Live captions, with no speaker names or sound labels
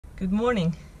Good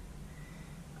morning.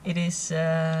 It is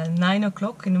 9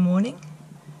 o'clock in the morning.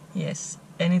 Yes,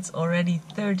 and it's already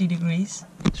 30 degrees.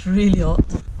 It's really hot.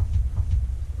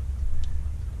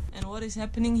 And what is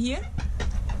happening here?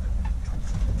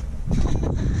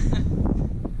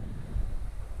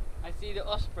 I see the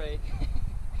osprey.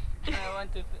 I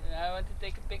want to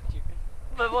take a picture.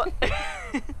 But what?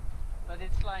 But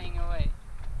it's flying away.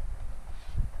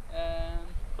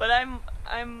 But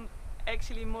I'm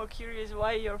actually more curious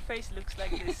why your face looks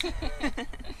like this.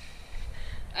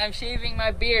 I'm shaving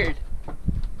my beard.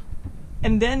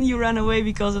 And then you run away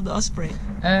because of the osprey.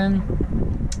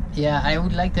 Yeah, I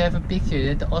would like to have a picture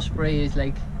that the osprey is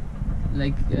like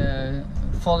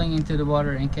falling into the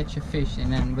water and catch a fish,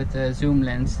 and then with the zoom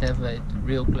lens have it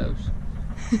real close.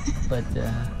 But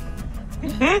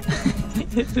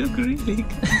it look really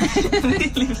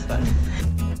fun.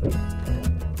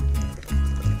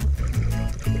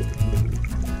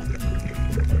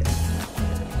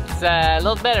 it's a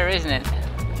lot better, isn't it?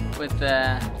 With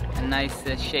a nice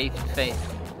shaved face.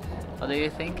 What do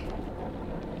you think?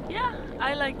 Yeah,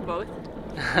 I like both.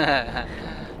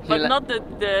 But not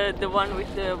the one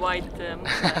with the white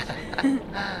mustache.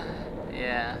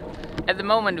 Yeah. At the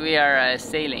moment we are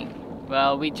sailing.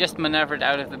 Well, we just maneuvered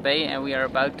out of the bay and we are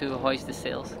about to hoist the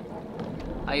sails.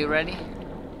 Are you ready?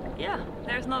 Yeah,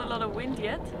 there's not a lot of wind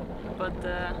yet, but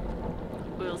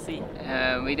we'll see.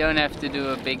 We don't have to do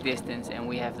a big distance and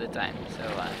we have the time, so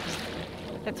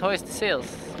let's hoist the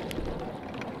sails.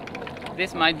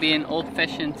 This might be an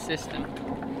old-fashioned system,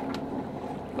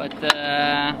 but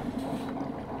I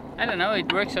don't know,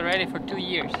 it works already for 2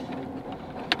 years.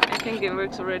 I think it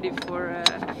works already for,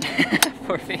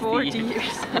 for 50 40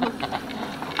 years.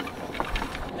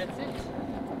 That's it.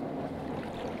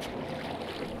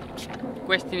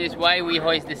 Question is why we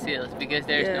hoist the sails, because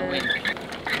there's no wind.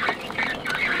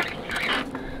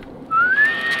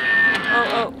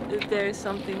 Oh, there is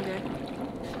something there.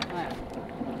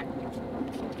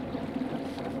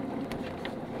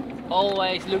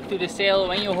 Always look to the sail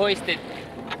when you hoist it.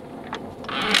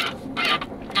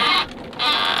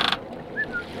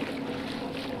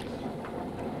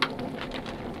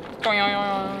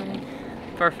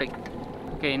 Perfect.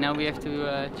 Okay, now we have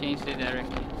to change the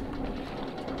direction.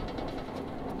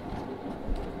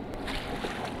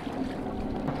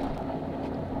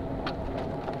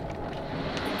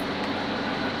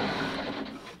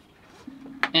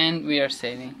 And we are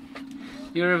sailing.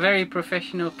 You're a very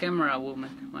professional camera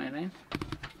woman, Marjolein.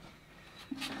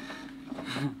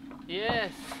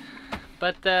 Yes,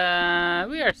 but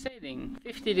we are sailing.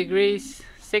 50 degrees,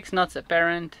 6 knots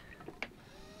apparent.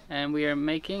 And we are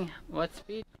making what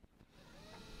speed?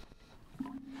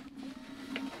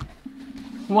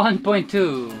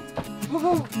 1.2.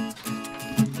 Woohoo!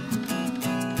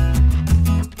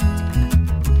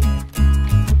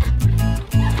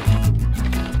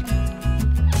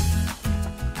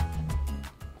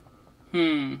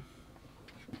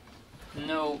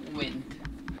 No wind.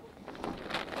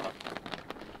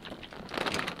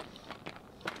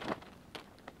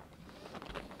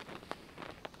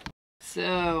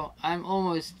 So I'm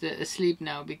almost asleep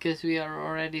now because we are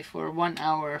already for 1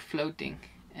 hour floating,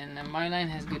 and Marjolein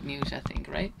has good news, I think,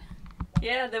 right?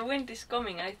 Yeah, the wind is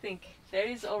coming, I think. There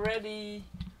is already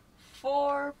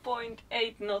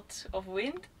 4.8 knots of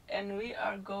wind and we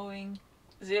are going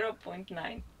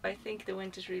 0.9. I think the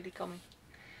wind is really coming.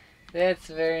 That's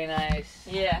very nice.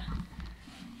 Yeah.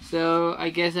 So I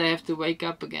guess I have to wake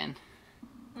up again.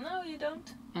 No, you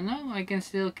don't. Oh no, I can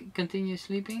still continue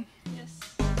sleeping? Yes.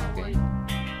 Okay.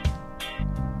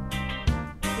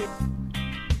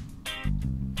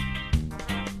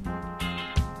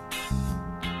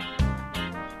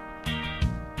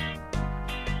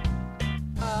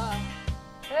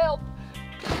 Help!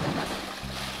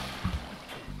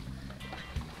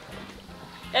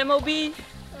 MOB!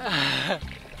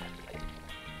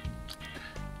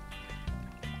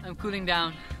 I'm cooling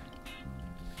down.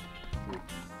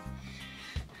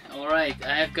 Alright,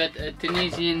 I have got a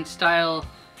Tunisian style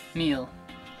meal.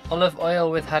 Olive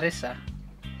oil with harissa.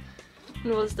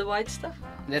 And what's the white stuff?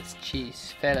 That's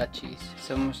cheese, feta cheese.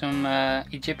 Some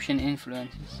Egyptian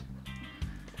influences.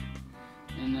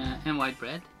 And white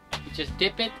bread. You just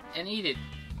dip it and eat it.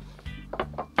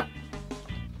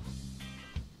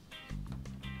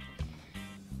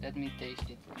 Let me taste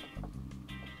it.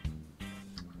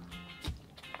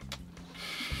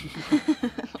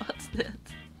 What's that?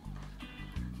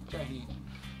 Chinese.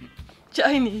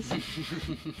 Chinese.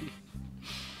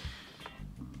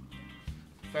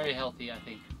 Very healthy, I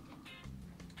think.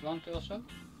 You want to also?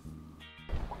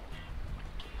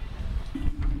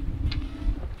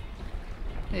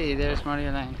 Hey, there's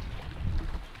Marjolein.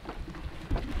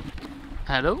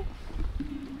 Hello?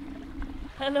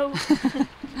 Hello.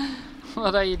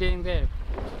 What are you doing there?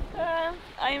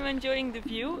 I'm enjoying the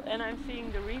view and I'm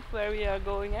seeing the reef where we are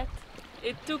going at.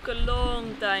 It took a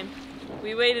long time.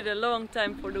 We waited a long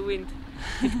time for the wind.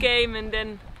 It came and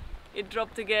then it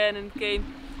dropped again and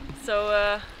came.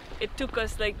 So it took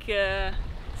us like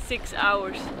 6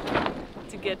 hours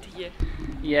to get here.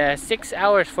 Yeah, 6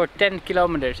 hours for 10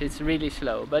 kilometers. It's really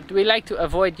slow, but we like to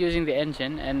avoid using the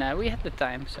engine, and we had the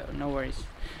time, so no worries.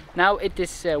 Now it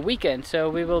is weekend, so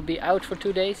we will be out for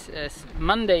 2 days.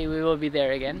 Monday we will be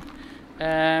there again.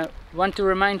 Want to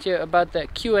remind you about the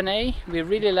Q&A. We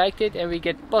really liked it and we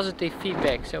get positive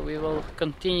feedback, so we will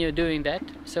continue doing that.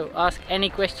 So ask any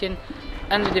question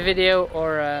under the video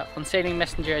or on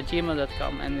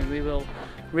sailingmessenger@gmail.com, and we will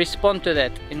respond to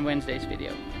that in Wednesday's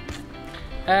video.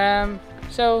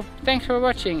 So thanks for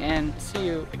watching and see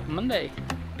you Monday.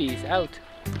 Peace out.